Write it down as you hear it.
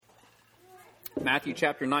Matthew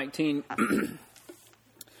chapter 19,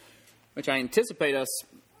 which I anticipate us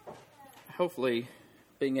hopefully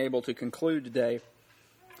being able to conclude today.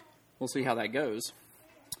 We'll see how that goes.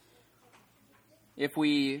 If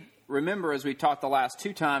we remember, as we talked the last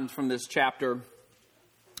two times from this chapter,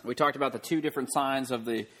 we talked about the two different sides of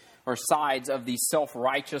the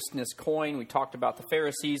self-righteousness coin. We talked about the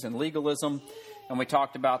Pharisees and legalism, and we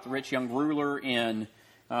talked about the rich young ruler in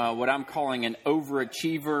what I'm calling an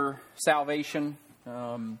overachiever salvation,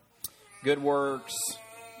 good works,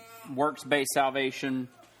 works-based salvation,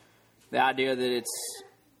 the idea that it's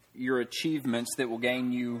your achievements that will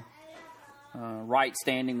gain you right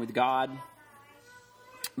standing with God.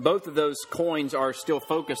 Both of those coins are still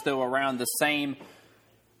focused, though, around the same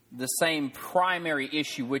primary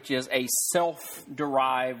issue, which is a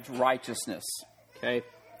self-derived righteousness. Okay?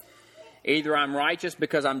 Either I'm righteous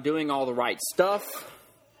because I'm doing all the right stuff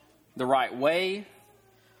the right way,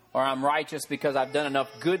 or I'm righteous because I've done enough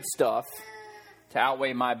good stuff to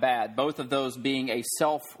outweigh my bad. Both of those being a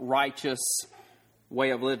self-righteous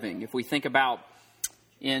way of living. If we think about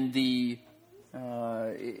in the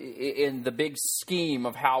big scheme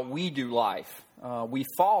of how we do life, we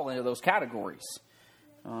fall into those categories.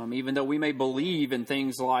 Even though we may believe in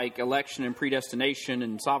things like election and predestination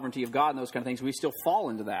and sovereignty of God and those kind of things, we still fall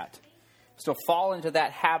into that. Still fall into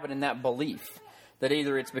that habit and that belief that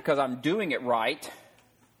either it's because I'm doing it right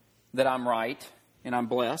that I'm right and I'm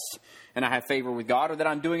blessed and I have favor with God, or that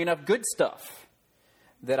I'm doing enough good stuff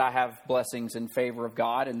that I have blessings in favor of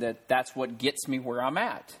God, and that's what gets me where I'm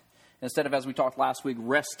at. Instead of, as we talked last week,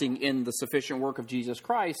 resting in the sufficient work of Jesus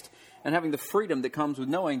Christ and having the freedom that comes with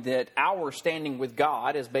knowing that our standing with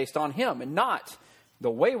God is based on Him and not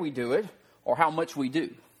the way we do it or how much we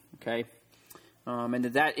do. Okay? And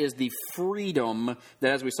that is the freedom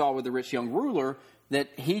that, as we saw with the rich young ruler, that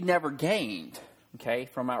he never gained, okay,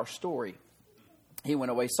 from our story. He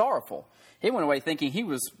went away sorrowful. He went away thinking he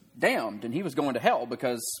was damned and he was going to hell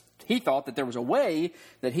because he thought that there was a way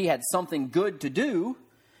that he had something good to do,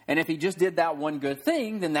 and if he just did that one good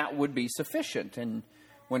thing, then that would be sufficient. And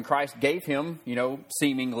when Christ gave him,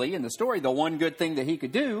 seemingly in the story, the one good thing that he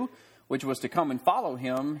could do, which was to come and follow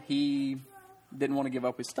him, he didn't want to give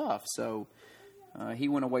up his stuff. So he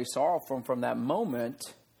went away sorrowful from that moment,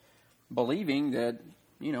 believing that,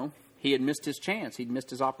 he had missed his chance. He'd missed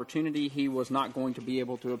his opportunity. He was not going to be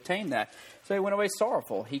able to obtain that. So he went away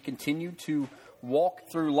sorrowful. He continued to walk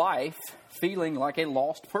through life feeling like a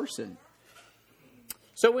lost person.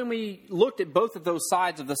 So when we looked at both of those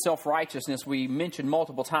sides of the self-righteousness, we mentioned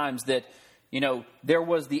multiple times that, there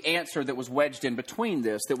was the answer that was wedged in between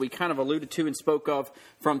this, that we kind of alluded to and spoke of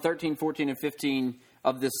from 13, 14, and 15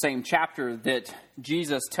 of this same chapter, that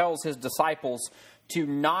Jesus tells his disciples to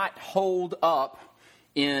not hold up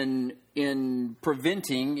in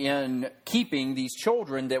preventing, in keeping these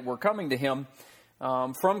children that were coming to him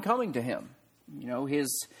from coming to him.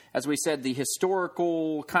 As we said, the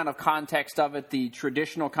historical kind of context of it, the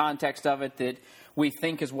traditional context of it that we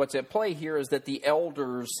think is what's at play here is that the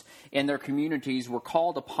elders in their communities were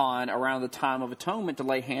called upon around the time of atonement to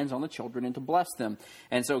lay hands on the children and to bless them.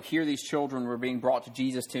 And so here these children were being brought to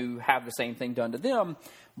Jesus to have the same thing done to them,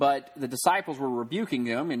 but the disciples were rebuking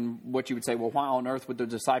them. And what you would say, well, why on earth would the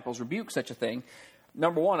disciples rebuke such a thing?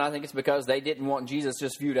 Number one, I think it's because they didn't want Jesus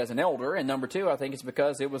just viewed as an elder. And number two, I think it's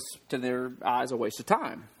because it was, to their eyes, a waste of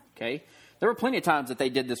time. Okay? There were plenty of times that they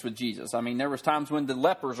did this with Jesus. I mean, there was times when the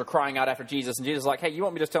lepers are crying out after Jesus, and Jesus is like, hey, you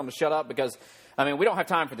want me to just tell them to shut up? Because, we don't have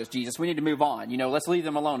time for this, Jesus. We need to move on. Let's leave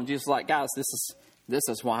them alone. And Jesus is like, guys, this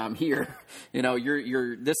is why I'm here.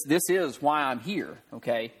 This is why I'm here,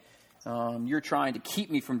 okay? You're trying to keep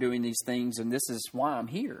me from doing these things, and this is why I'm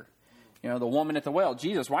here. The woman at the well,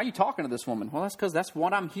 Jesus, why are you talking to this woman? Well, that's because that's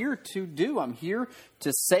what I'm here to do. I'm here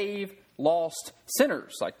to save lost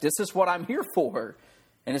sinners. Like, this is what I'm here for.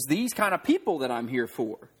 And it's these kind of people that I'm here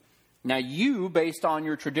for. Now, you, based on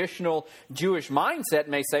your traditional Jewish mindset,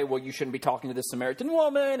 may say, well, you shouldn't be talking to this Samaritan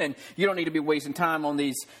woman, and you don't need to be wasting time on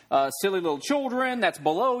these silly little children. That's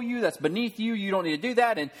below you. That's beneath you. You don't need to do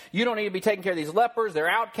that. And you don't need to be taking care of these lepers. They're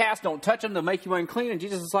outcasts. Don't touch them. They'll make you unclean. And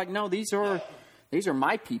Jesus is like, no, these are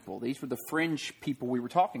my people. These were the fringe people we were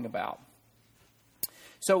talking about.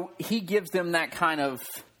 So he gives them that kind of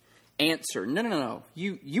answer. No.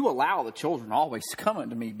 You allow the children always to come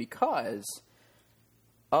unto me, because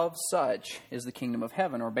of such is the kingdom of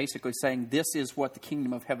heaven, or basically saying this is what the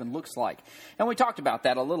kingdom of heaven looks like. And we talked about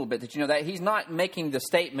that a little bit, that that he's not making the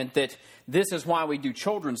statement that this is why we do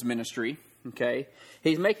children's ministry, Okay?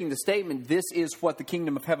 He's making the statement, this is what the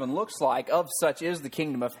kingdom of heaven looks like. Of such is the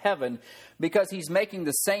kingdom of heaven. Because he's making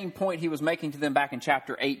the same point he was making to them back in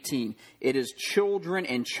chapter 18. It is children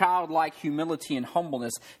and childlike humility and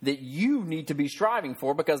humbleness that you need to be striving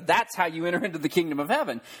for, because that's how you enter into the kingdom of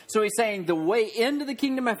heaven. So he's saying the way into the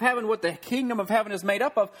kingdom of heaven, what the kingdom of heaven is made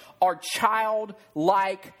up of, are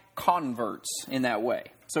childlike converts in that way.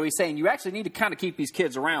 So he's saying you actually need to kind of keep these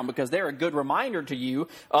kids around, because they're a good reminder to you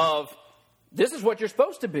of this is what you're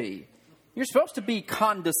supposed to be. You're supposed to be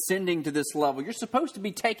condescending to this level. You're supposed to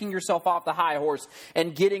be taking yourself off the high horse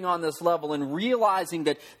and getting on this level and realizing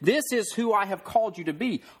that this is who I have called you to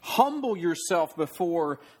be. Humble yourself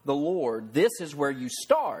before the Lord. This is where you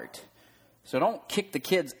start. So don't kick the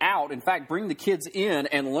kids out. In fact, bring the kids in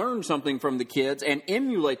and learn something from the kids and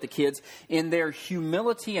emulate the kids in their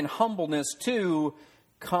humility and humbleness to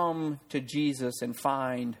come to Jesus and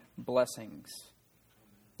find blessings.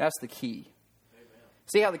 That's the key.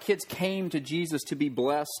 See how the kids came to Jesus to be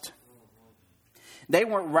blessed? They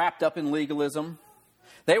weren't wrapped up in legalism.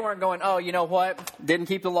 They weren't going, oh, you know what? Didn't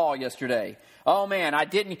keep the law yesterday. Oh, man, I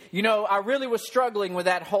didn't. You know, I really was struggling with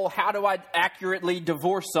that whole how do I accurately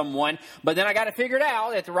divorce someone. But then I got it figured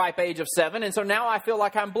out at the ripe age of 7. And so now I feel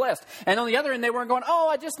like I'm blessed. And on the other end, they weren't going,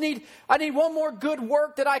 oh, I need one more good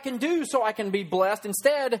work that I can do so I can be blessed.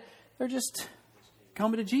 Instead, they're just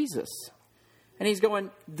coming to Jesus. And he's going,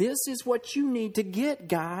 this is what you need to get,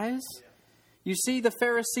 guys. You see the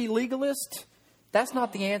Pharisee legalist? That's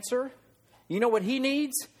not the answer. You know what he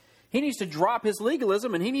needs? He needs to drop his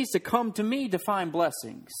legalism and he needs to come to me to find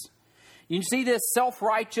blessings. You see this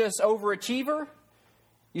self-righteous overachiever?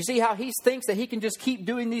 You see how he thinks that he can just keep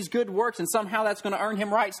doing these good works and somehow that's going to earn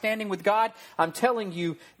him right standing with God? I'm telling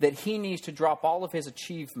you that he needs to drop all of his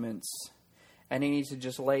achievements and he needs to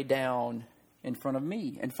just lay down in front of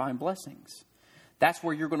me and find blessings. That's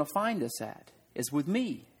where you're going to find this at, is with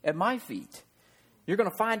me, at my feet. You're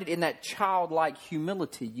going to find it in that childlike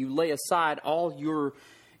humility. You lay aside all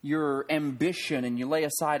your ambition and you lay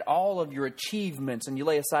aside all of your achievements and you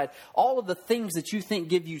lay aside all of the things that you think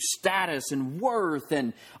give you status and worth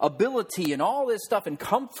and ability and all this stuff and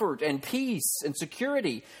comfort and peace and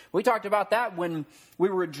security. We talked about that when we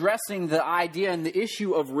were addressing the idea and the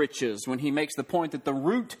issue of riches, when he makes the point that the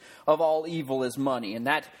root of all evil is money. And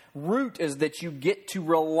that root is that you get to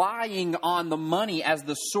relying on the money as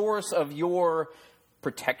the source of your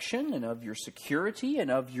protection and of your security and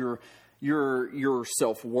of your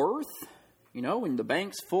self-worth. You know, when the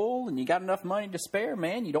bank's full and you got enough money to spare,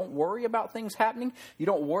 man, you don't worry about things happening. You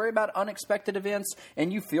don't worry about unexpected events,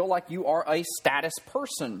 and you feel like you are a status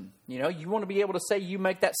person. You know, you want to be able to say you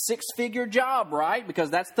make that 6-figure job, right? Because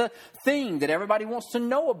that's the thing that everybody wants to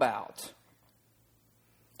know about.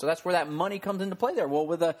 So that's where that money comes into play there. Well,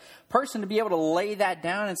 with a person to be able to lay that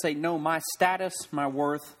down and say, no, my status, my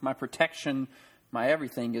worth, my protection, my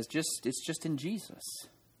everything is just in Jesus.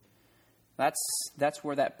 That's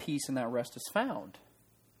where that peace and that rest is found.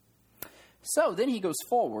 So then he goes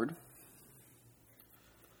forward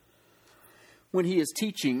when he is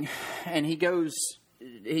teaching, and he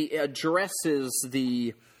addresses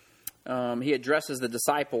the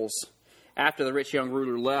disciples after the rich young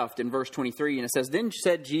ruler left in verse 23, and it says, Then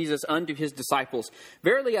said Jesus unto his disciples,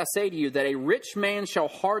 Verily I say to you that a rich man shall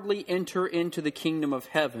hardly enter into the kingdom of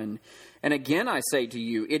heaven. And again I say to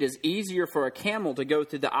you, it is easier for a camel to go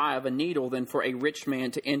through the eye of a needle than for a rich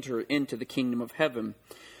man to enter into the kingdom of heaven.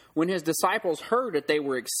 When his disciples heard it, they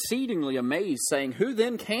were exceedingly amazed, saying, Who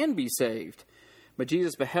then can be saved? But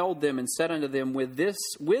Jesus beheld them and said unto them,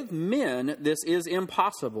 With men this is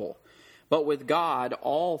impossible, but with God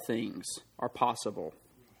all things are possible.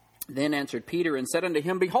 Then answered Peter and said unto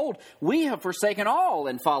him, Behold, we have forsaken all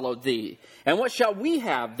and followed thee. And what shall we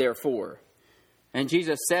have therefore? And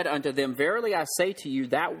Jesus said unto them, Verily I say to you,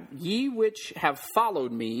 that ye which have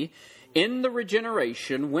followed me in the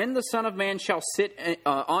regeneration, when the Son of Man shall sit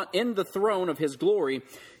in the throne of his glory,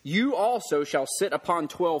 you also shall sit upon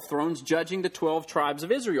 12 thrones, judging the 12 tribes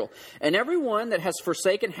of Israel. And every one that has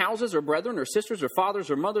forsaken houses or brethren or sisters or fathers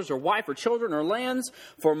or mothers or wife or children or lands,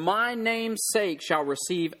 for my name's sake shall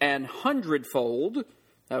receive 100-fold,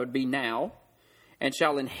 that would be now, and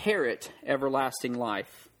shall inherit everlasting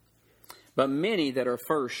life. But many that are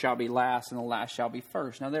first shall be last, and the last shall be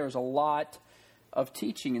first. Now there is a lot of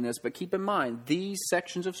teaching in this, but keep in mind, these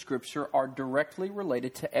sections of Scripture are directly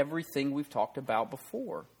related to everything we've talked about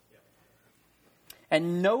before.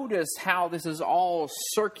 And notice how this is all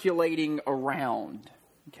circulating around,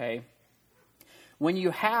 okay? When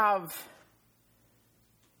you have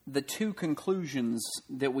the two conclusions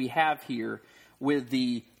that we have here with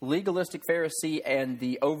the legalistic Pharisee and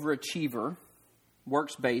the overachiever,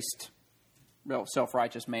 works-based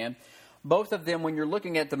self-righteous man. Both of them, when you're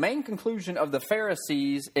looking at the main conclusion of the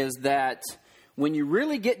Pharisees, is that when you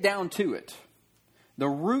really get down to it, the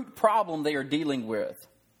root problem they are dealing with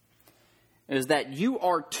is that you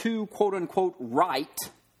are too, quote-unquote, right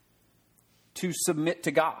to submit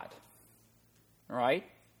to God. All right?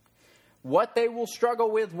 What they will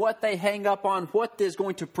struggle with, what they hang up on, what is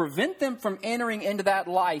going to prevent them from entering into that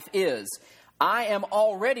life is, I am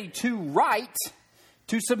already too right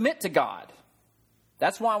to submit to God.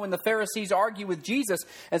 That's why when the Pharisees argue with Jesus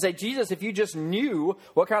and say, Jesus, if you just knew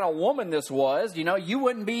what kind of woman this was, you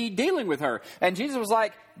wouldn't be dealing with her. And Jesus was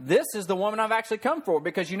like, this is the woman I've actually come for.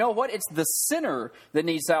 Because you know what? It's the sinner that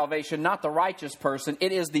needs salvation, not the righteous person.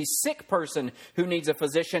 It is the sick person who needs a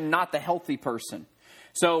physician, not the healthy person.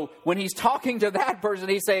 So when he's talking to that person,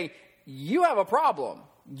 he's saying, you have a problem.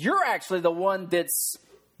 You're actually the one that's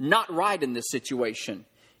not right in this situation.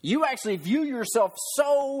 You actually view yourself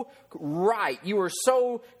so right. You are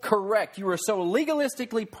so correct. You are so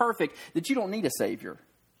legalistically perfect that you don't need a Savior.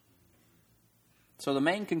 So the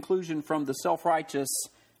main conclusion from the self-righteous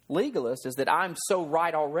legalist is that I'm so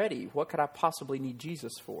right already. What could I possibly need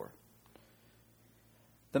Jesus for?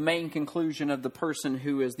 The main conclusion of the person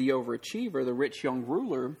who is the overachiever, the rich young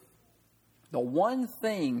ruler, the one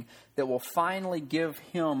thing that will finally give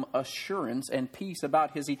him assurance and peace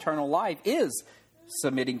about his eternal life is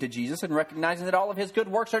submitting to Jesus and recognizing that all of his good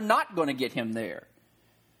works are not going to get him there.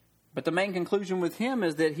 But the main conclusion with him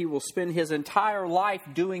is that he will spend his entire life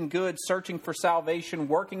doing good, searching for salvation,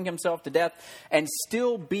 working himself to death, and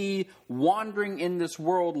still be wandering in this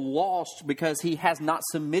world lost because he has not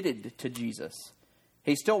submitted to Jesus.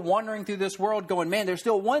 He's still wandering through this world going, man, there's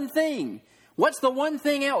still one thing. What's the one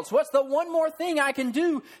thing else? What's the one more thing I can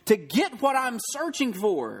do to get what I'm searching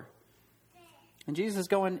for? And Jesus is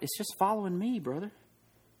going, it's just following me, brother.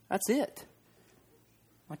 That's it.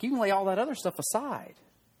 Like, you can lay all that other stuff aside.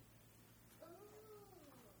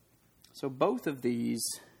 So both of these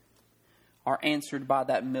are answered by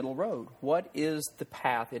that middle road. What is the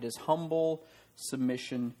path? It is humble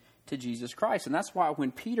submission to Jesus Christ. And that's why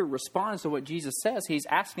when Peter responds to what Jesus says, he's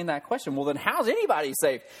asking that question. Well, then how's anybody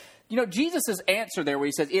saved? Jesus' answer there where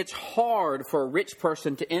he says it's hard for a rich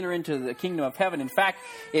person to enter into the kingdom of heaven. In fact,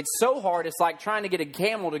 it's so hard, it's like trying to get a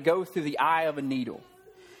camel to go through the eye of a needle.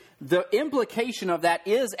 The implication of that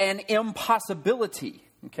is an impossibility,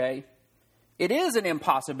 okay? It is an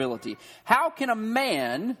impossibility. How can a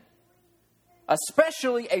man,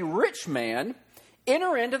 especially a rich man,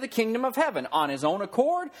 enter into the kingdom of heaven on his own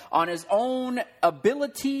accord, on his own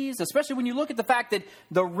abilities, especially when you look at the fact that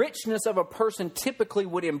the richness of a person typically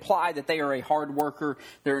would imply that they are a hard worker,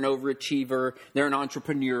 they're an overachiever, they're an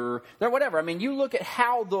entrepreneur, they're whatever. I mean, you look at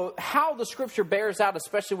how the scripture bears out,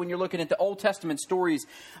 especially when you're looking at the Old Testament stories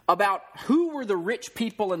about who were the rich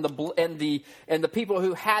people and the people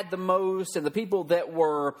who had the most and the people that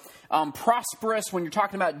were prosperous. When you're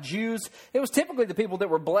talking about Jews, it was typically the people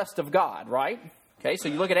that were blessed of God, right? Okay, so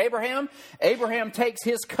you look at Abraham. Abraham takes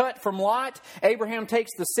his cut from Lot. Abraham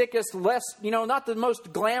takes the sickest, not the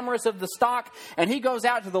most glamorous of the stock, and he goes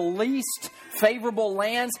out to the least favorable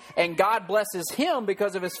lands, and God blesses him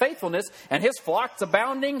because of his faithfulness, and his flock's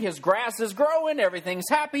abounding, his grass is growing, everything's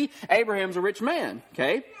happy. Abraham's a rich man,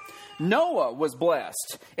 okay? Noah was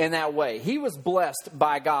blessed in that way. He was blessed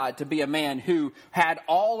by God to be a man who had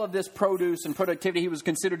all of this produce and productivity. He was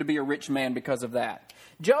considered to be a rich man because of that.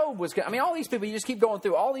 Job was, all these people, you just keep going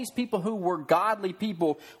through, all these people who were godly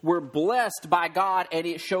people were blessed by God, and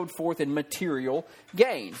it showed forth in material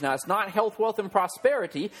gains. Now, it's not health, wealth, and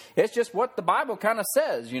prosperity. It's just what the Bible kind of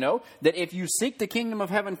says, that if you seek the kingdom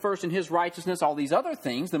of heaven first and his righteousness, all these other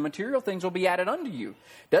things, the material things will be added unto you.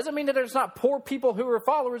 Doesn't mean that there's not poor people who are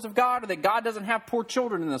followers of God, or that God doesn't have poor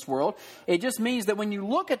children in this world. It just means that when you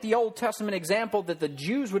look at the Old Testament example that the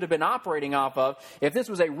Jews would have been operating off of, if this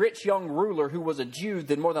was a rich young ruler who was a Jew,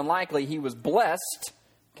 then more than likely he was blessed,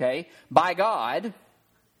 okay, by God.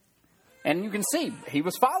 And you can see, he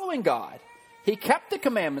was following God. He kept the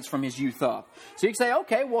commandments from his youth up. So you can say,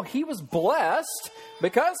 okay, well, he was blessed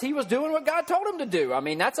because he was doing what God told him to do.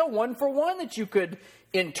 That's a one-for-one that you could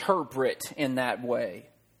interpret in that way.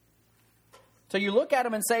 So you look at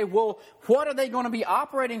them and say, well, what are they going to be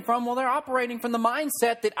operating from? Well, they're operating from the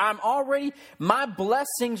mindset that my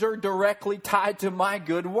blessings are directly tied to my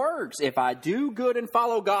good works. If I do good and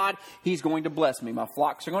follow God, he's going to bless me. My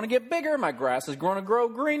flocks are going to get bigger. My grass is going to grow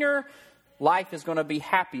greener. Life is going to be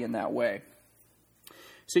happy in that way.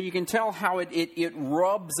 So you can tell how it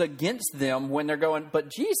rubs against them when they're going, but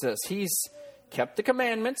Jesus, he's kept the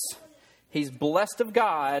commandments. He's blessed of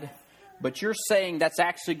God. But you're saying that's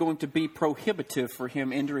actually going to be prohibitive for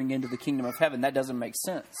him entering into the kingdom of heaven. That doesn't make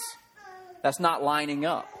sense. That's not lining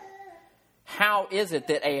up. How is it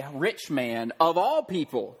that a rich man, of all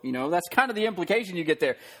people, that's kind of the implication you get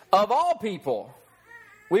there, of all people,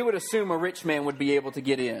 we would assume a rich man would be able to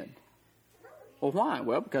get in. Well, why?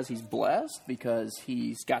 Well, because he's blessed, because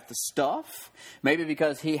he's got the stuff, maybe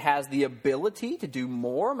because he has the ability to do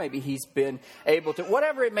more, maybe he's been able to,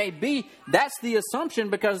 whatever it may be, that's the assumption,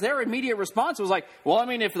 because their immediate response was like, well, I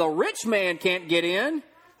mean, if the rich man can't get in,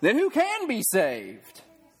 then who can be saved?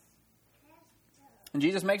 And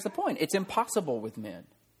Jesus makes the point. It's impossible with men.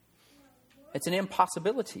 It's an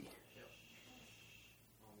impossibility.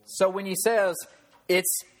 So when he says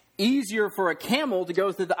it's easier for a camel to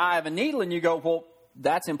go through the eye of a needle, and you go, well,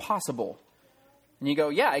 that's impossible. And you go,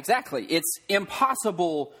 yeah, exactly. It's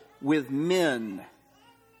impossible with men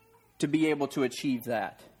to be able to achieve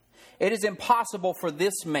that. It is impossible for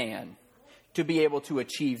this man to be able to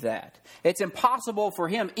achieve that. It's impossible for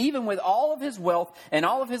him, even with all of his wealth and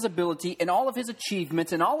all of his ability and all of his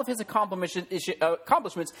achievements and all of his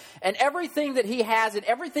accomplishments and everything that he has and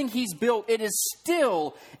everything he's built, it is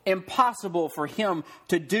still impossible for him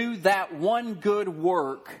to do that one good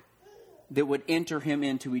work that would enter him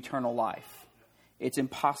into eternal life. It's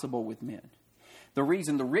impossible with men. The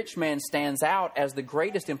reason the rich man stands out as the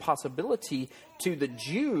greatest impossibility to the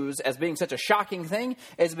Jews as being such a shocking thing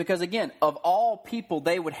is because, again, of all people,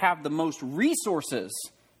 they would have the most resources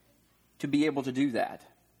to be able to do that.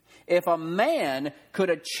 If a man could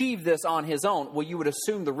achieve this on his own, well, you would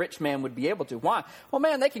assume the rich man would be able to. Why? Well,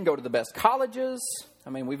 man, they can go to the best colleges. I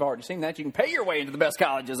mean, we've already seen that. You can pay your way into the best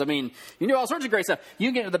colleges. I mean, you do all sorts of great stuff. You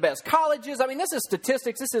can get into the best colleges. I mean, this is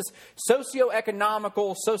statistics. This is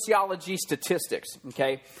socioeconomical sociology statistics,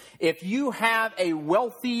 okay? If you have a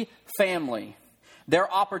wealthy family,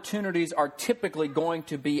 their opportunities are typically going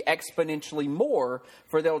to be exponentially more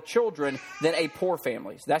for their children than a poor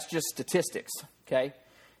family. That's just statistics, okay?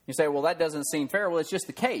 You say, well, that doesn't seem fair. Well, it's just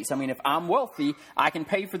the case. I mean, if I'm wealthy, I can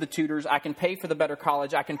pay for the tutors. I can pay for the better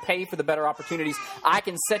college. I can pay for the better opportunities. I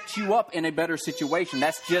can set you up in a better situation.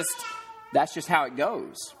 That's just how it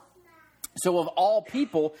goes. So of all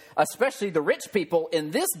people, especially the rich people in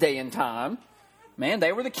this day and time, man,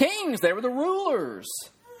 they were the kings. They were the rulers.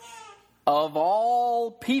 Of all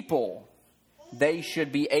people, they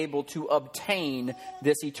should be able to obtain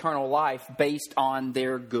this eternal life based on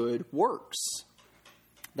their good works.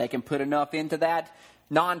 They can put enough into that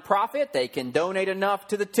nonprofit. They can donate enough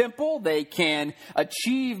to the temple. They can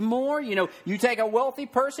achieve more. You take a wealthy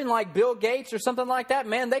person like Bill Gates or something like that,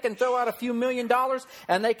 man, they can throw out a few $1 million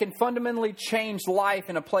and they can fundamentally change life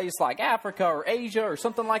in a place like Africa or Asia or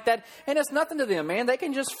something like that. And it's nothing to them, man. They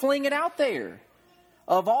can just fling it out there.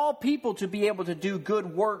 Of all people to be able to do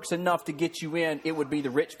good works enough to get you in, it would be the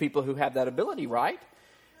rich people who have that ability, right?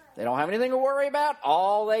 They don't have anything to worry about.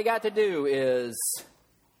 All they got to do is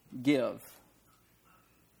give.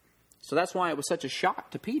 So that's why it was such a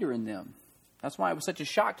shock to Peter and them. That's why it was such a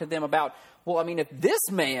shock to them about, well, I mean, if this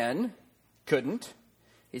man couldn't,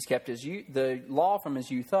 he's kept the law from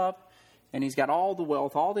his youth up, and he's got all the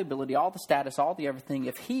wealth, all the ability, all the status, all the everything.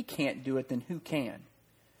 If he can't do it, then who can?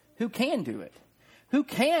 Who can do it? Who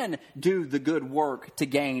can do the good work to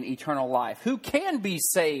gain eternal life? Who can be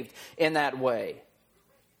saved in that way?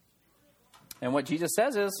 And what Jesus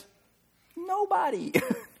says is, nobody.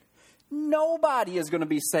 Nobody is going to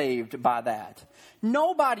be saved by that.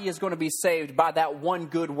 Nobody is going to be saved by that one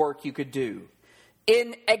good work you could do.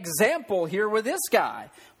 In example here with this guy,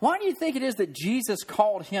 why do you think it is that Jesus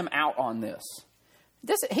called him out on this?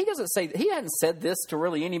 He hadn't said this to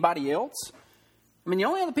really anybody else. I mean, the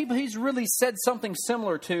only other people he's really said something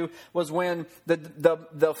similar to was when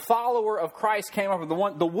the follower of Christ came up,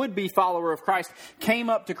 or the would-be follower of Christ came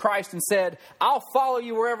up to Christ and said, I'll follow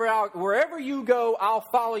you wherever you go, I'll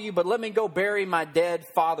follow you, but let me go bury my dead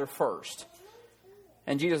father first.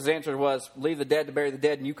 And Jesus' answer was, leave the dead to bury the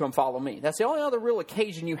dead and you come follow me. That's the only other real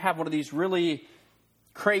occasion you have one of these really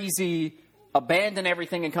crazy, abandon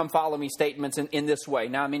everything and come follow me statements in this way.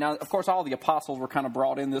 Now, I mean, of course, all the apostles were kind of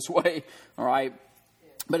brought in this way, all right?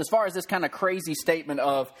 But as far as this kind of crazy statement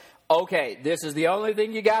of, okay, this is the only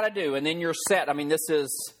thing you got to do, and then you're set. I mean, this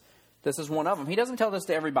is one of them. He doesn't tell this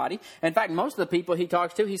to everybody. In fact, most of the people he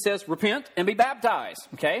talks to, he says, repent and be baptized,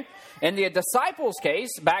 okay? In the disciples'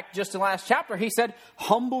 case, back just in the last chapter, he said,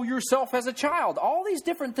 humble yourself as a child. All these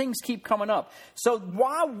different things keep coming up. So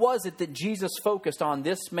why was it that Jesus focused on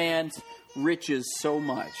this man's riches so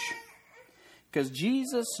much? Because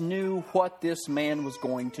Jesus knew what this man was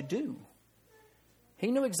going to do. He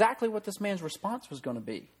knew exactly what this man's response was going to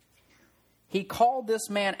be. He called this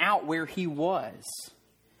man out where he was.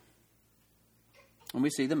 And we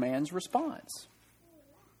see the man's response.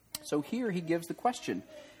 So here he gives the question,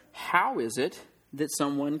 how is it that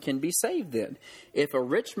someone can be saved then? If a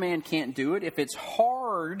rich man can't do it, if it's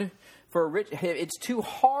hard for it's too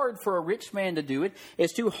hard for a rich man to do it,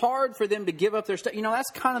 it's too hard for them to give up their stuff.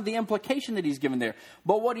 That's kind of the implication that he's given there.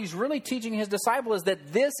 But what he's really teaching his disciple is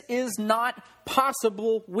that this is not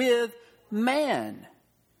possible with man.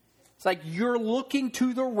 It's like you're looking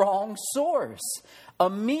to the wrong source.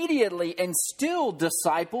 Immediately, and still,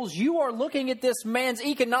 disciples, you are looking at this man's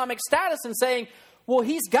economic status and saying, well,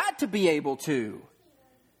 he's got to be able to.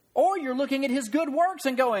 Or you're looking at his good works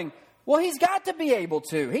and going, well, he's got to be able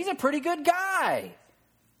to. He's a pretty good guy.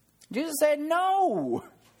 Jesus said, no.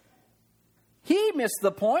 He missed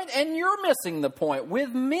the point, and you're missing the point.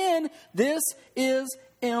 With men, this is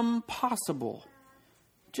impossible.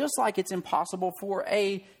 Just like it's impossible for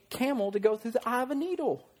a camel to go through the eye of a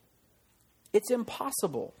needle. It's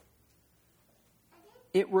impossible.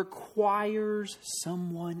 It requires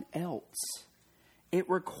someone else. It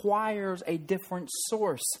requires a different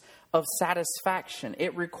source of satisfaction.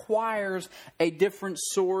 It requires a different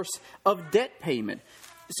source of debt payment.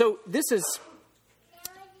 So this is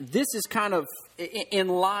kind of in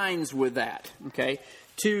lines with that, okay?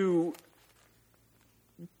 To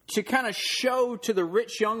kind of show to the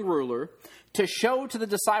rich young ruler, to show to the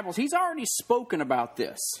disciples, he's already spoken about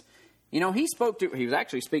this. He was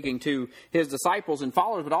actually speaking to his disciples and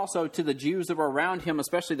followers, but also to the Jews that were around him,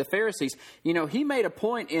 especially the Pharisees. He made a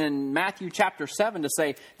point in Matthew chapter 7 to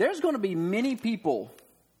say, there's going to be many people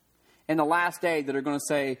in the last day that are going to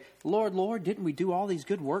say, Lord, Lord, didn't we do all these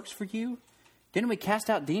good works for you? Didn't we cast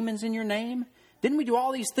out demons in your name? Didn't we do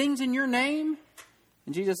all these things in your name?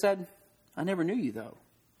 And Jesus said, I never knew you, though.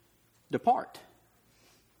 Depart.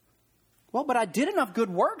 Well, but I did enough good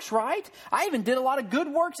works, right? I even did a lot of good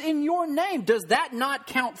works in your name. Does that not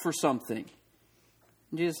count for something?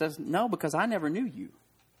 And Jesus says, no, because I never knew you.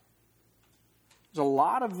 There's a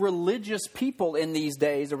lot of religious people in these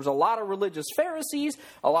days. There was a lot of religious Pharisees,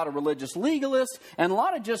 a lot of religious legalists, and a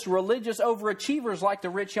lot of just religious overachievers like the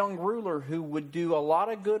rich young ruler who would do a lot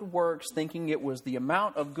of good works thinking it was the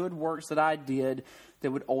amount of good works that I did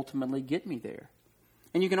that would ultimately get me there.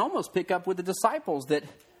 And you can almost pick up with the disciples that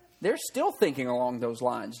they're still thinking along those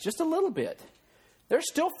lines, just a little bit. They're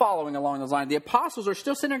still following along those lines. The apostles are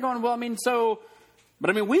still sitting there going,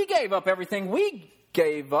 we gave up everything we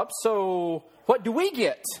gave up, so what do we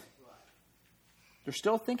get? They're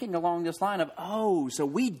still thinking along this line of, so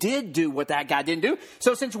we did do what that guy didn't do.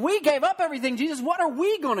 So since we gave up everything, Jesus, what are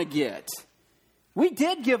we going to get? We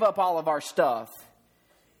did give up all of our stuff.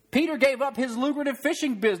 Peter gave up his lucrative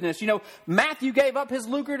fishing business. Matthew gave up his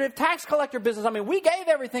lucrative tax collector business. We gave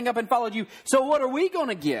everything up and followed you. So what are we going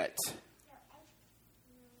to get?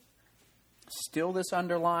 Still this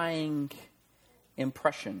underlying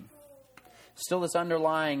impression. Still this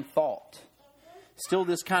underlying thought. Still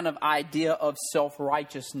this kind of idea of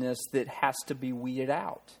self-righteousness that has to be weeded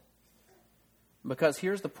out. Because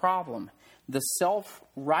here's the problem. The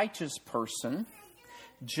self-righteous person,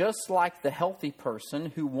 just like the healthy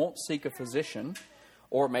person who won't seek a physician,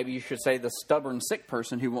 or maybe you should say the stubborn sick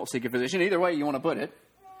person who won't seek a physician, either way you want to put it,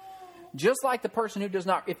 just like the person who does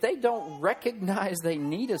not, if they don't recognize they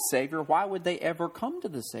need a Savior, why would they ever come to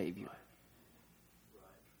the Savior?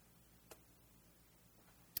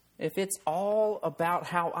 If it's all about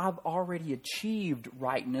how I've already achieved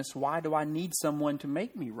rightness, why do I need someone to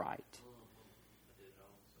make me right?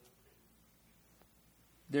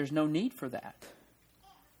 There's no need for that.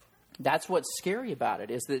 That's what's scary about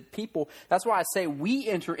it, is that people, that's why I say we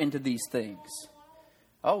enter into these things.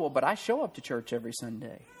 But I show up to church every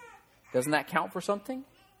Sunday. Doesn't that count for something?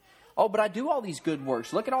 But I do all these good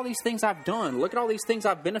works. Look at all these things I've done. Look at all these things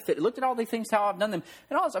I've benefited. Look at all these things, how I've done them.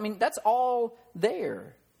 And all this, that's all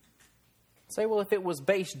there. Say, if it was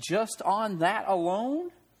based just on that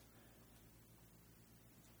alone,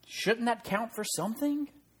 shouldn't that count for something?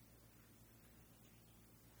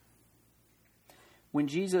 When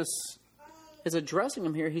Jesus is addressing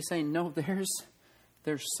them here, he's saying, no,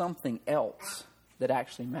 there's something else that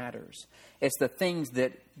actually matters. It's the things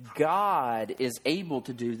that God is able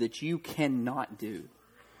to do that you cannot do.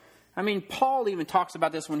 Paul even talks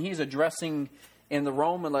about this when he's addressing in the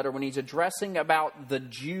Roman letter, when he's addressing about the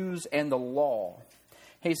Jews and the law.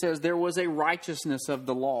 He says there was a righteousness of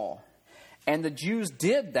the law. And the Jews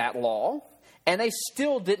did that law, and they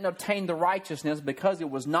still didn't obtain the righteousness because it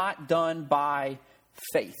was not done by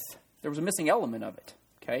faith. There was a missing element of it.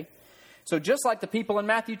 Okay? So just like the people in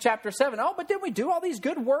Matthew chapter 7, but didn't we do all these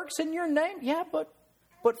good works in your name? Yeah, but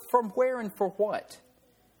from where and for what?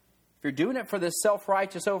 If you're doing it for this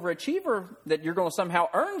self-righteous overachiever that you're going to somehow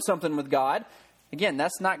earn something with God, again,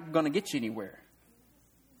 that's not going to get you anywhere.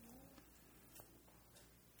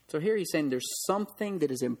 So here he's saying there's something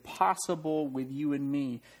that is impossible with you and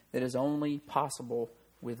me that is only possible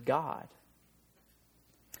with God.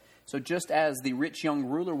 So just as the rich young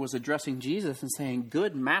ruler was addressing Jesus and saying,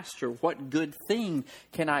 "Good master, what good thing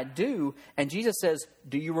can I do?" And Jesus says,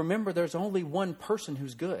 "Do you remember there's only one person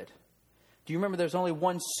who's good? Do you remember there's only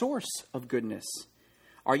one source of goodness?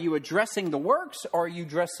 Are you addressing the works, or are you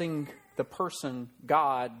addressing the person,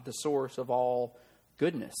 God, the source of all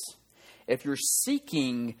goodness?" If you're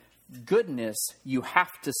seeking goodness, you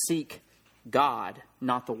have to seek God,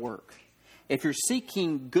 not the work. If you're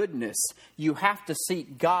seeking goodness, you have to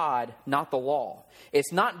seek God, not the law.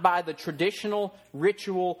 It's not by the traditional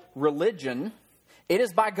ritual religion. It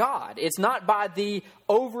is by God. It's not by the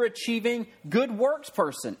overachieving good works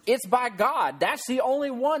person. It's by God. That's the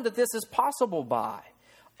only one that this is possible by.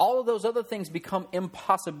 All of those other things become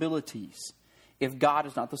impossibilities if God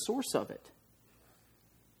is not the source of it.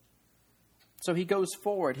 So he goes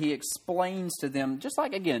forward. He explains to them, just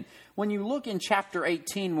like, again, when you look in chapter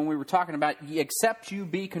 18, when we were talking about, "Except you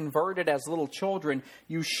be converted as little children,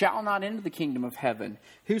 you shall not enter the kingdom of heaven.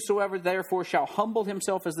 Whosoever therefore shall humble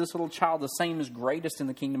himself as this little child, the same is greatest in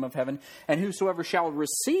the kingdom of heaven. And whosoever shall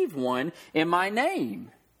receive one in my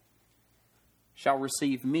name shall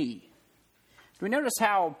receive me." Do we notice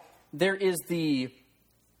how there is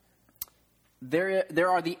There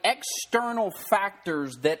are the external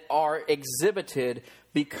factors that are exhibited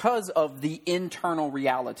because of the internal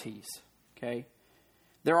realities. Okay?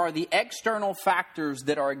 There are the external factors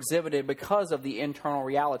that are exhibited because of the internal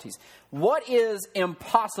realities. What is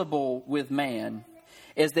impossible with man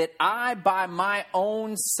is that I, by my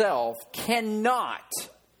own self, cannot,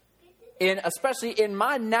 especially in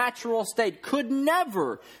my natural state, could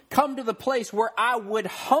never come to the place where I would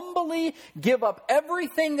humbly give up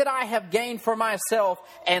everything that I have gained for myself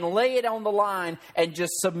and lay it on the line and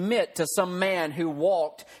just submit to some man who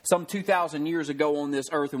walked some 2,000 years ago on this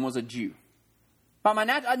earth and was a Jew.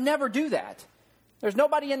 I'd never do that. There's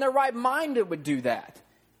nobody in their right mind that would do that.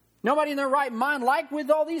 Nobody in their right mind, like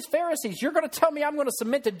with all these Pharisees. You're going to tell me I'm going to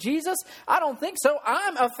submit to Jesus? I don't think so.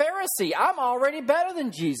 I'm a Pharisee. I'm already better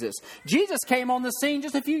than Jesus. Jesus came on the scene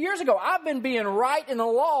just a few years ago. I've been being right in the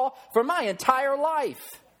law for my entire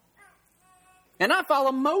life. And I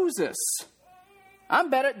follow Moses.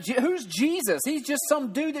 I'm better. Who's Jesus? He's just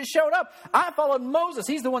some dude that showed up. I followed Moses.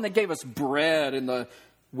 He's the one that gave us bread in the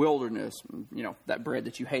wilderness, that bread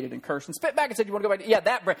that you hated and cursed and spit back and said, "You want to go back?" Yeah,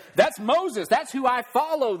 that bread. That's Moses. That's who I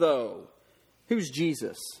follow, though. Who's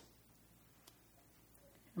Jesus?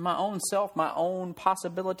 My own self, my own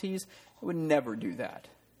possibilities, I would never do that.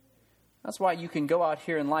 That's why you can go out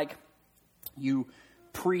here and, like you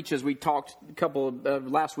preach, as we talked a couple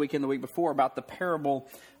last week and the week before about the parable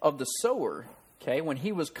of the sower. Okay, when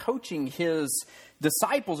he was coaching his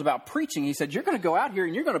disciples about preaching, he said, "You're going to go out here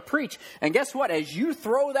and you're going to preach. And guess what? As you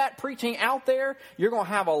throw that preaching out there, you're going to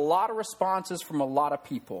have a lot of responses from a lot of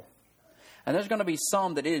people. And there's going to be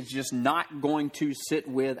some that it is just not going to sit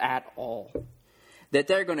with at all. That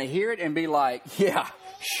they're going to hear it and be like, yeah,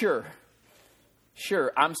 sure.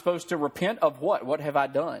 I'm supposed to repent of what? What have I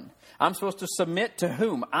done? I'm supposed to submit to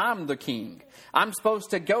whom? I'm the king. I'm supposed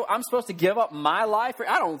to give up my life?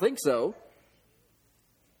 I don't think so.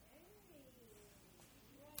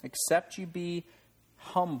 Except you be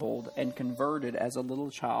humbled and converted as a little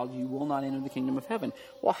child, you will not enter the kingdom of heaven."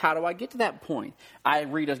 Well, how do I get to that point? I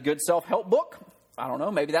read a good self-help book. I don't know.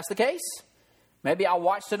 Maybe that's the case. Maybe I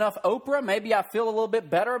watched enough Oprah. Maybe I feel a little bit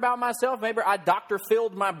better about myself. Maybe I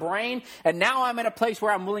doctor-filled my brain. And now I'm in a place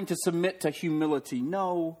where I'm willing to submit to humility.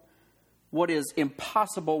 No. What is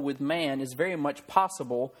impossible with man is very much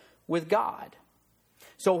possible with God.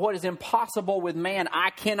 So what is impossible with man,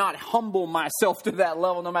 I cannot humble myself to that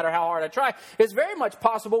level no matter how hard I try. It's very much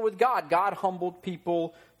possible with God. God humbled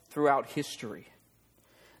people throughout history.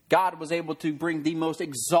 God was able to bring the most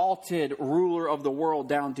exalted ruler of the world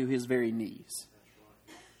down to his very knees.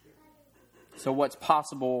 So what's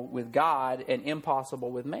possible with God and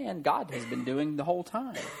impossible with man, God has been doing the whole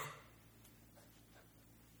time.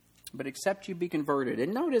 But except you be converted.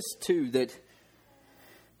 And notice too that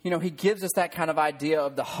he gives us that kind of idea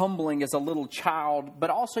of the humbling as a little child, but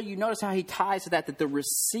also you notice how he ties to that the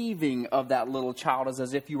receiving of that little child is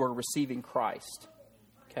as if you were receiving Christ.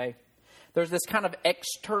 Okay? There's this kind of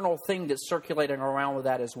external thing that's circulating around with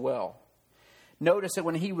that as well. Notice that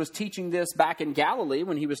when he was teaching this back in Galilee,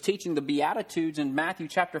 when he was teaching the Beatitudes in Matthew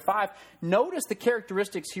chapter 5, notice the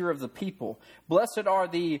characteristics here of the people. Blessed are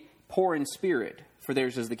the poor in spirit, for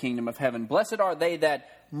theirs is the kingdom of heaven. Blessed are they that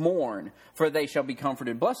mourn, for they shall be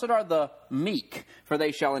comforted. Blessed are the meek, for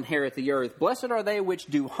they shall inherit the earth. Blessed are they which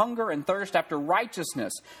do hunger and thirst after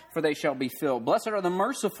righteousness, for they shall be filled. Blessed are the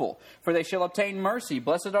merciful, for they shall obtain mercy.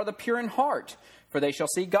 Blessed are the pure in heart, for they shall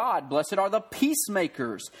see God. Blessed are the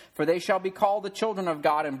peacemakers, for they shall be called the children of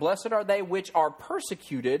God. And blessed are they which are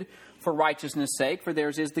persecuted for righteousness' sake, for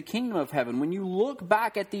theirs is the kingdom of heaven. When you look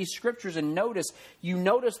back at these scriptures and you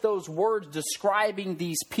notice those words describing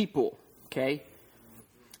these people, okay?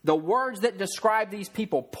 The words that describe these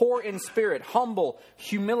people, poor in spirit, humble,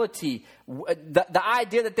 humility, the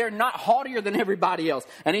idea that they're not haughtier than everybody else.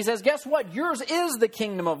 And he says, guess what? Yours is the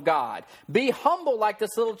kingdom of God. Be humble like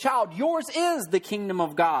this little child. Yours is the kingdom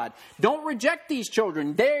of God. Don't reject these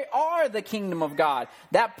children. They are the kingdom of God.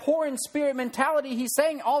 That poor in spirit mentality, he's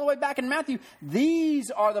saying all the way back in Matthew, these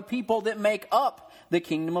are the people that make up the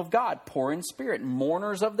kingdom of God. Poor in spirit,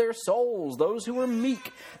 mourners of their souls, those who are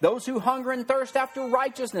meek, those who hunger and thirst after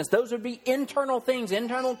righteousness. Those would be internal things,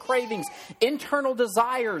 internal cravings, internal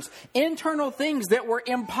desires, internal things that were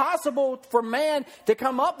impossible for man to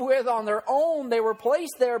come up with on their own. They were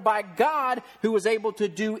placed there by God, who was able to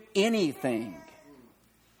do anything.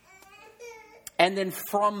 And then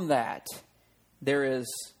from that, there is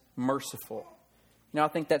merciful. I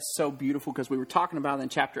think that's so beautiful, because we were talking about it in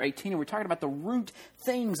chapter 18, and we're talking about the root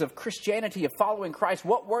things of Christianity, of following Christ.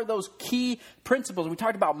 What were those key principles? We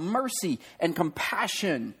talked about mercy and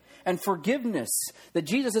compassion and forgiveness, that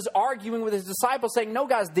Jesus is arguing with his disciples, saying, no,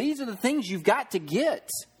 guys, these are the things you've got to get.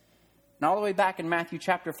 And all the way back in Matthew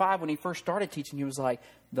chapter 5, when he first started teaching, he was like,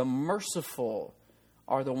 the merciful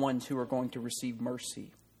are the ones who are going to receive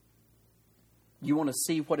mercy. You want to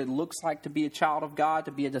see what it looks like to be a child of God,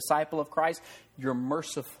 to be a disciple of Christ? You're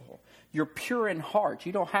merciful. You're pure in heart.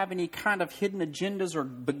 You don't have any kind of hidden agendas or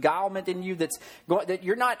beguilement in you that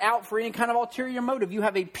you're not out for any kind of ulterior motive. You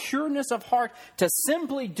have a pureness of heart to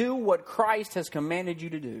simply do what Christ has commanded you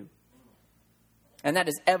to do. And that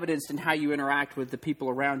is evidenced in how you interact with the people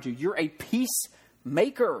around you. You're a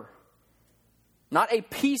peacemaker, not a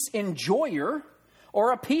peace enjoyer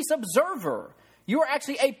or a peace observer. You are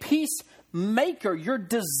actually a peacemaker. Your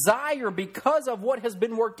desire, because of what has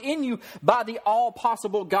been worked in you by the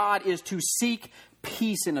all-possible God, is to seek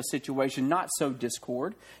peace in a situation, not sow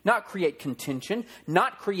discord, not create contention,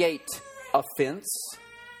 not create offense.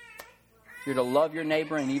 You're to love your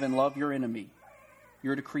neighbor and even love your enemy.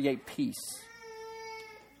 You're to create peace.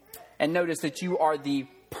 And notice that you are the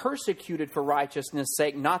persecuted for righteousness'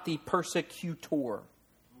 sake, not the persecutor.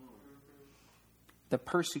 The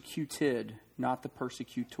persecuted, not the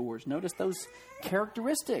persecutors. Notice those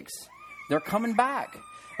characteristics. They're coming back.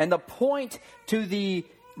 And the point to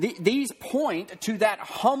these point to that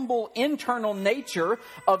humble internal nature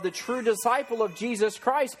of the true disciple of Jesus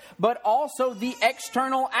Christ, but also the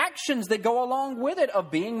external actions that go along with it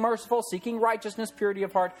of being merciful, seeking righteousness, purity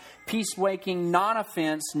of heart, peacemaking,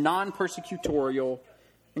 non-offense, non-persecutorial.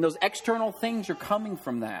 And those external things are coming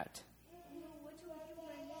from that.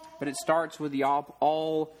 But it starts with the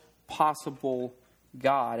all-possible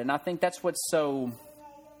God. And I think that's what's so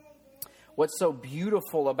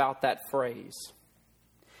beautiful about that phrase.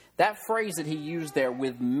 That phrase that he used there,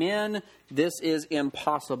 with men, this is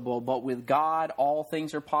impossible, but with God, all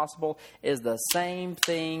things are possible, is the same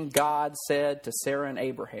thing God said to Sarah and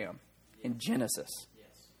Abraham in Genesis.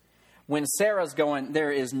 When Sarah's going,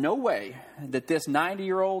 there is no way that this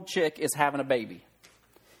 90-year-old chick is having a baby.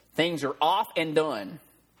 Things are off and done.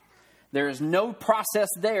 There is no process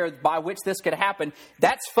there by which this could happen.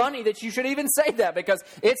 That's funny that you should even say that, because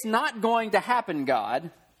it's not going to happen,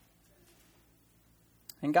 God.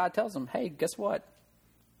 And God tells them, hey, guess what?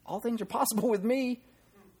 All things are possible with me.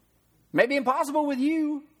 Maybe impossible with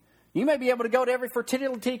you. You may be able to go to every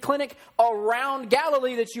fertility clinic around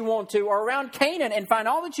Galilee that you want to, or around Canaan, and find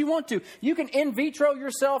all that you want to. You can in vitro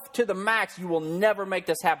yourself to the max. You will never make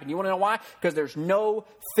this happen. You want to know why? Because there's no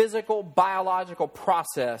physical, biological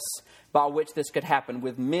process by which this could happen.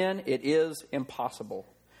 With men, it is impossible.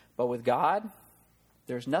 But with God,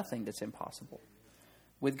 there's nothing that's impossible.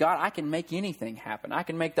 With God, I can make anything happen. I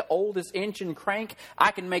can make the oldest inch and crank.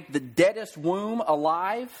 I can make the deadest womb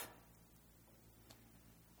alive.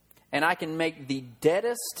 And I can make the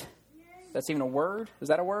deadest, that's even a word? Is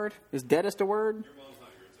that a word? Is deadest a word?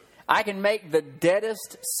 I can make the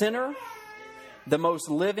deadest sinner the most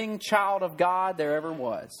living child of God there ever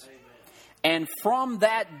was. And from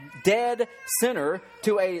that dead sinner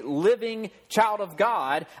to a living child of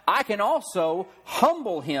God, I can also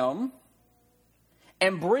humble him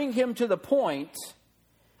and bring him to the point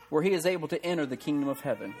where he is able to enter the kingdom of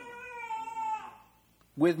heaven.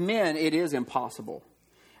 With men, it is impossible.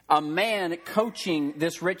 a man coaching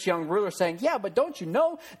this rich young ruler saying, yeah, but don't you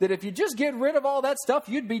know that if you just get rid of all that stuff,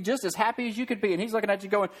 you'd be just as happy as you could be. And he's looking at you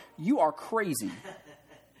going, you are crazy.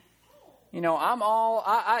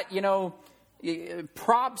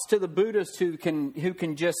 Props to the Buddhists who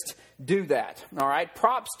can just do that. All right.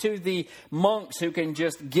 Props to the monks who can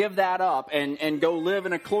just give that up and go live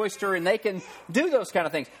in a cloister, and they can do those kind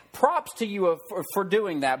of things. Props to you for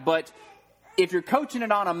doing that. But if you're coaching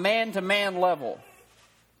it on a man-to-man level,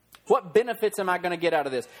 what benefits am I going to get out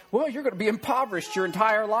of this? Well, you're going to be impoverished your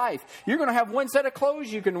entire life. You're going to have one set of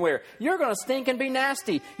clothes you can wear. You're going to stink and be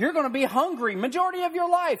nasty. You're going to be hungry majority of your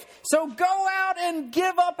life. So go out and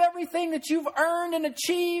give up everything that you've earned and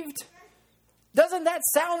achieved. Doesn't that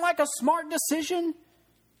sound like a smart decision?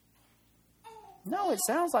 No, it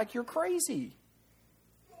sounds like you're crazy.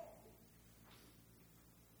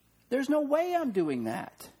 There's no way I'm doing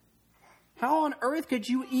that. How on earth could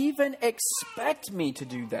you even expect me to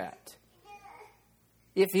do that?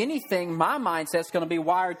 If anything, my mindset's going to be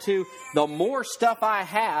wired to the more stuff I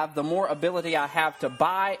have, the more ability I have to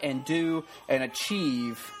buy and do and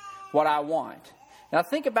achieve what I want. Now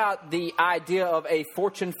think about the idea of a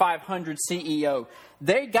Fortune 500 CEO.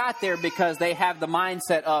 They got there because they have the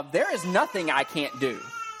mindset of there is nothing I can't do.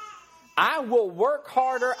 I will work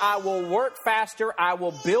harder. I will work faster. I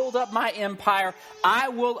will build up my empire. I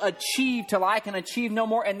will achieve till I can achieve no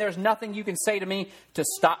more. And there's nothing you can say to me to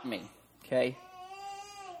stop me. Okay?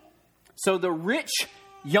 So the rich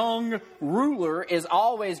young ruler is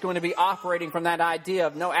always going to be operating from that idea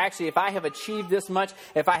of, no, actually, if I have achieved this much,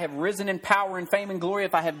 if I have risen in power and fame and glory,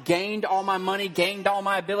 if I have gained all my money, gained all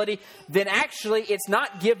my ability, then actually it's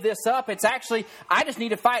not give this up. It's actually, I just need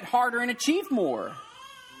to fight harder and achieve more.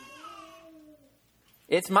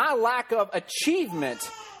 It's my lack of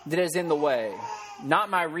achievement that is in the way, not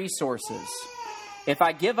my resources. If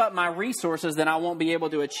I give up my resources, then I won't be able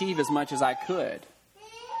to achieve as much as I could.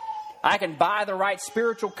 I can buy the right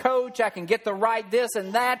spiritual coach, I can get the right this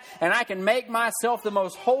and that, and I can make myself the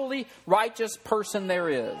most holy, righteous person there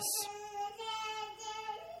is.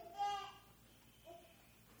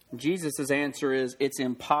 Jesus' answer is, it's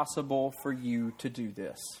impossible for you to do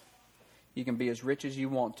this. You can be as rich as you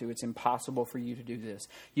want to. It's impossible for you to do this.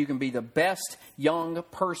 You can be the best young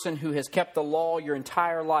person who has kept the law your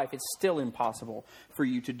entire life. It's still impossible for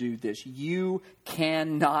you to do this. You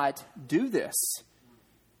cannot do this.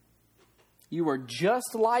 You are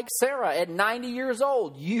just like Sarah at 90 years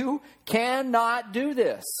old. You cannot do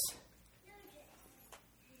this.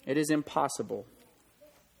 It is impossible.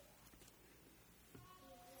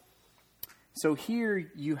 So here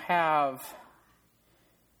you have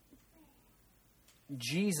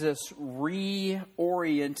Jesus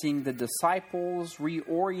reorienting the disciples,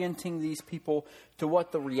 reorienting these people to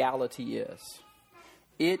what the reality is.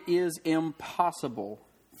 It is impossible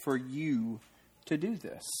for you to do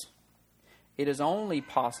this. It is only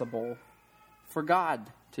possible for God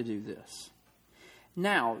to do this.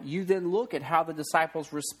 Now, you then look at how the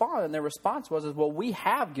disciples respond, and their response was, well, we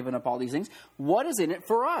have given up all these things. What is in it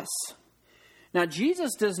for us? Now,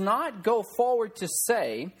 Jesus does not go forward to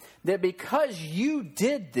say that because you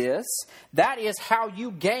did this, that is how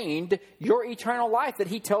you gained your eternal life that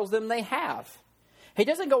he tells them they have. He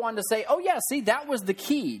doesn't go on to say, oh yeah, see, that was the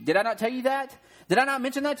key. Did I not tell you that? Did I not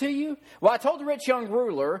mention that to you? Well, I told the rich young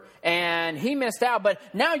ruler, and he missed out. But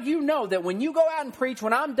now you know that when you go out and preach,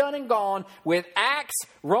 when I'm done and gone with Acts,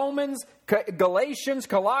 Romans, Galatians,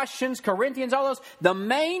 Colossians, Corinthians, all those, the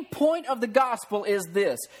main point of the gospel is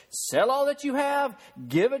this. Sell all that you have,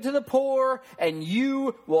 give it to the poor, and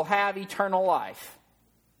you will have eternal life.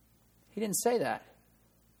 He didn't say that.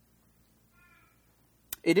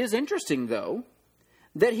 It is interesting, though,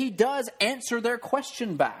 that he does answer their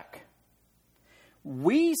question back.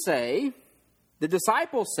 We say, the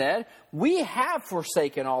disciples said, we have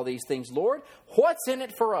forsaken all these things, Lord. What's in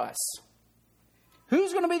it for us?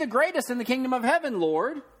 Who's going to be the greatest in the kingdom of heaven,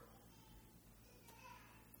 Lord?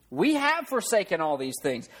 We have forsaken all these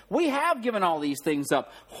things. We have given all these things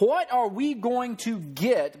up. What are we going to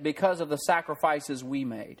get because of the sacrifices we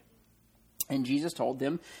made? And Jesus told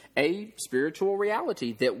them a spiritual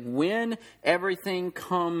reality that when everything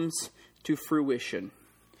comes to fruition,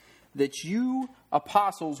 that you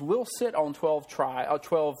apostles will sit on 12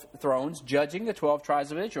 thrones, judging the 12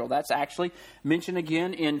 tribes of Israel. That's actually mentioned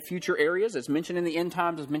again in future areas. It's mentioned in the end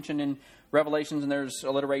times. It's mentioned in Revelations, and there's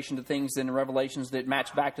alliteration to things in Revelations that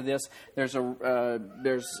match back to this. There's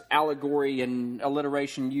allegory and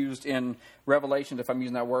alliteration used in Revelation, if I'm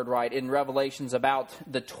using that word right, in Revelations about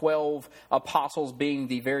the 12 apostles being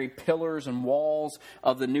the very pillars and walls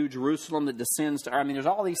of the New Jerusalem that descends to. I mean, there's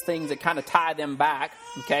all these things that kind of tie them back,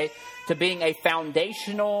 okay, to being a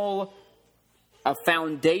foundational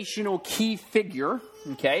key figure,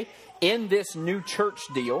 okay, in this new church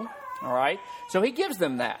deal. All right, so he gives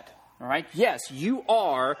them that. All right. Yes, you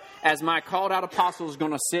are, as my called out apostles,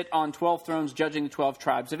 going to sit on 12 thrones judging the 12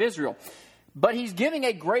 tribes of Israel. But he's giving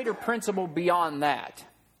a greater principle beyond that.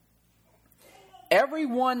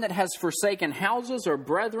 Everyone that has forsaken houses or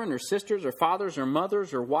brethren or sisters or fathers or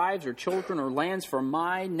mothers or wives or children or lands for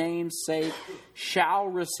my name's sake shall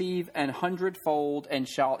receive 100-fold and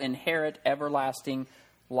shall inherit everlasting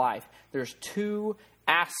life. There's two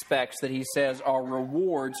aspects that he says are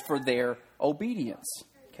rewards for their obedience.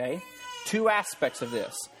 Okay? Two aspects of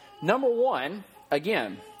this. Number one,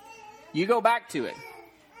 again, you go back to it.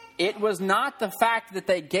 It was not the fact that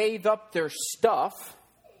they gave up their stuff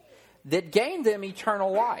that gained them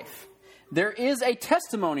eternal life. There is a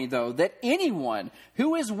testimony, though, that anyone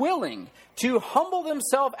who is willing to humble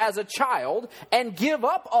themselves as a child and give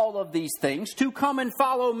up all of these things to come and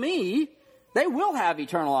follow me, they will have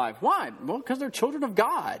eternal life. Why? Well, because they're children of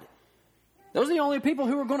God. Those are the only people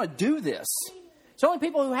who are going to do this. It's the only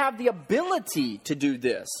people who have the ability to do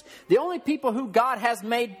this. The only people who God has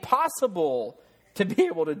made possible to be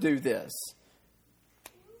able to do this.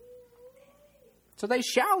 So they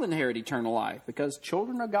shall inherit eternal life, because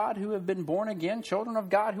children of God who have been born again, children of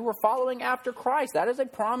God who are following after Christ, that is a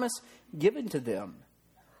promise given to them.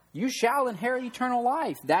 You shall inherit eternal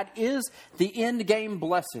life. That is the end game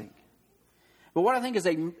blessing. But what I think is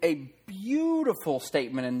a beautiful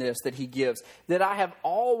statement in this that he gives, that I have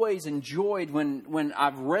always enjoyed when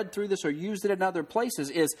I've read through this or used it in other places,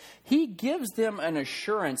 is he gives them an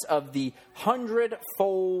assurance of the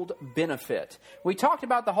 100-fold benefit. We talked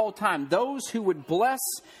about the whole time, those who would bless,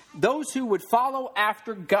 those who would follow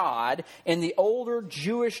after God in the older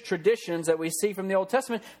Jewish traditions that we see from the Old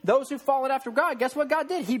Testament, those who followed after God, guess what God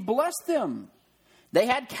did? He blessed them. They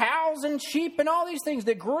had cows and sheep and all these things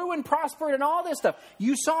that grew and prospered and all this stuff.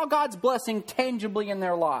 You saw God's blessing tangibly in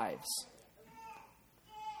their lives.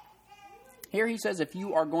 Here he says, if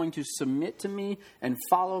you are going to submit to me and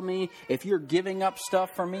follow me, if you're giving up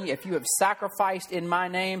stuff for me, if you have sacrificed in my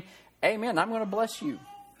name, amen, I'm going to bless you.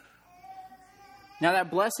 Now that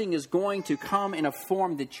blessing is going to come in a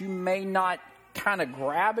form that you may not kind of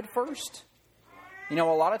grab at first. You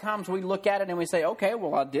know, a lot of times we look at it and we say, okay,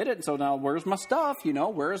 well, I did it. And so now where's my stuff? You know,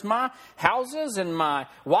 where's my houses and my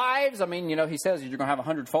wives? I mean, you know, he says you're going to have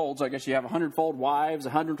 100-fold. So I guess you have 100-fold wives,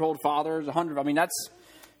 100-fold fathers, 100. I mean, that's,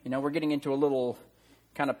 you know, we're getting into a little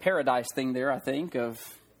kind of paradise thing there, I think, of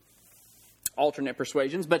alternate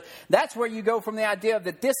persuasions. But that's where you go from the idea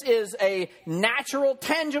that this is a natural,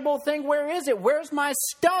 tangible thing. Where is it? Where's my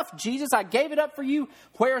stuff? Jesus, I gave it up for you.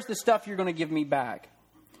 Where's the stuff you're going to give me back?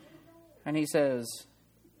 And he says,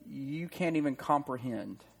 you can't even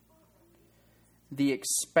comprehend the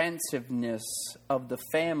expansiveness of the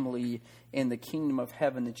family in the kingdom of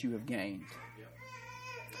heaven that you have gained.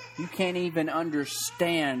 You can't even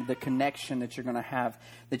understand the connection that you're going to have,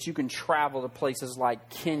 that you can travel to places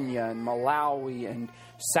like Kenya and Malawi and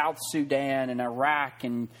South Sudan and Iraq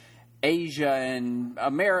and Asia and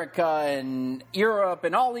America and Europe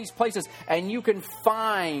and all these places, and you can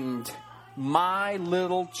find my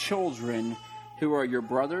little children who are your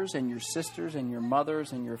brothers and your sisters and your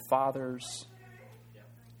mothers and your fathers.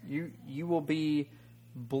 You will be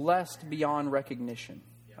blessed beyond recognition,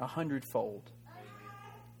 100-fold.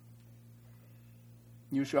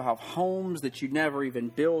 You shall have homes that you never even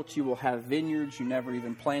built. You will have vineyards you never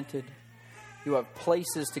even planted. You have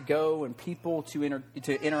places to go and people to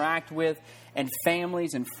interact with, and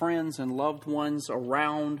families and friends and loved ones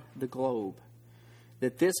around the globe.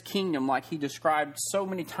 That this kingdom, like he described so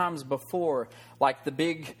many times before, like the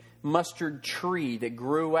big mustard tree that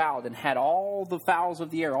grew out and had all the fowls of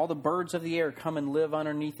the air, all the birds of the air come and live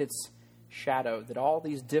underneath its shadow. That all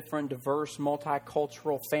these different, diverse,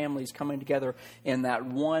 multicultural families coming together in that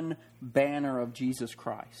one banner of Jesus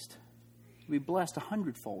Christ. You'll be blessed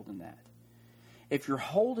 100-fold in that. If you're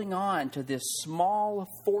holding on to this small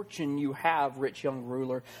fortune you have, rich young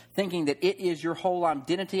ruler, thinking that it is your whole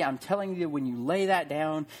identity, I'm telling you, when you lay that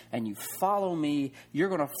down and you follow me, you're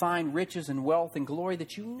going to find riches and wealth and glory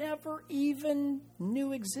that you never even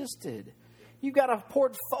knew existed. You've got a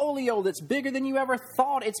portfolio that's bigger than you ever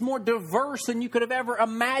thought. It's more diverse than you could have ever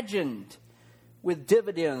imagined, with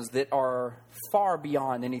dividends that are far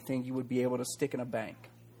beyond anything you would be able to stick in a bank.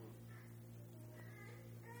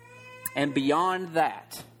 And beyond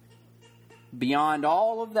that, beyond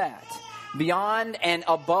all of that, beyond and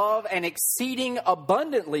above and exceeding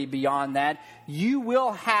abundantly beyond that, you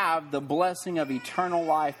will have the blessing of eternal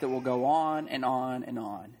life that will go on and on and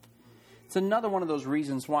on. It's another one of those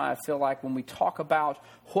reasons why I feel like when we talk about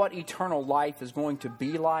what eternal life is going to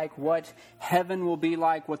be like, what heaven will be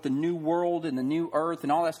like, what the new world and the new earth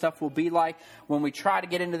and all that stuff will be like, when we try to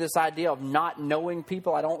get into this idea of not knowing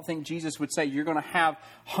people, I don't think Jesus would say you're going to have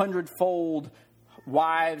 100-fold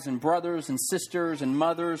wives and brothers and sisters and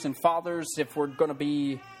mothers and fathers if we're going to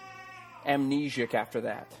be amnesiac after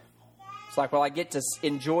that. It's like, well, I get to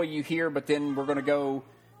enjoy you here, but then we're going to go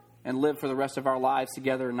and live for the rest of our lives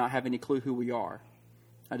together and not have any clue who we are.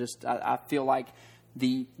 I feel like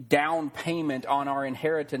the down payment on our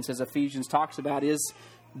inheritance, as Ephesians talks about, is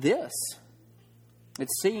this.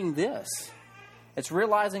 It's seeing this. It's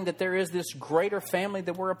realizing that there is this greater family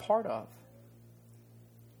that we're a part of.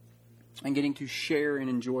 And getting to share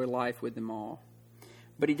and enjoy life with them all.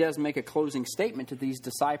 But he does make a closing statement to these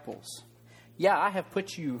disciples. Yeah, I have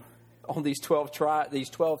put you on these 12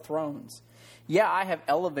 thrones. Yeah, I have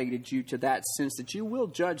elevated you to that sense that you will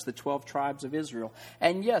judge the 12 tribes of Israel.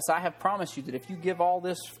 And yes, I have promised you that if you give all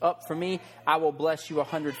this up for me, I will bless you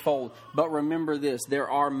 100-fold. But remember this, there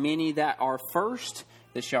are many that are first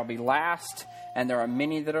that shall be last, and there are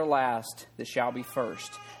many that are last that shall be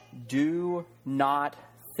first. Do not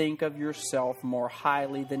think of yourself more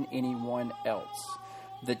highly than anyone else.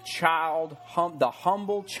 The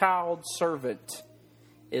humble child servant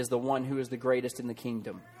is the one who is the greatest in the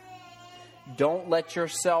kingdom. Don't let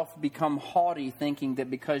yourself become haughty, thinking that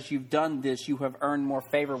because you've done this, you have earned more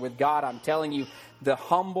favor with God. I'm telling you, the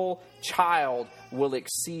humble child will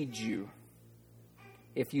exceed you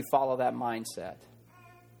if you follow that mindset.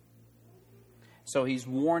 So he's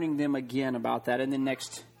warning them again about that. And then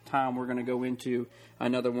next time we're going to go into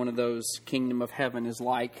another one of those kingdom of heaven is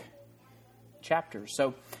like chapters.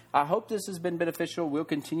 So I hope this has been beneficial. We'll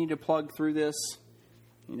continue to plug through this.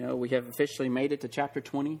 You know, we have officially made it to chapter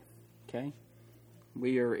 20. Okay,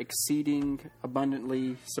 we are exceeding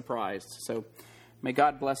abundantly surprised. So may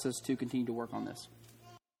God bless us to continue to work on this.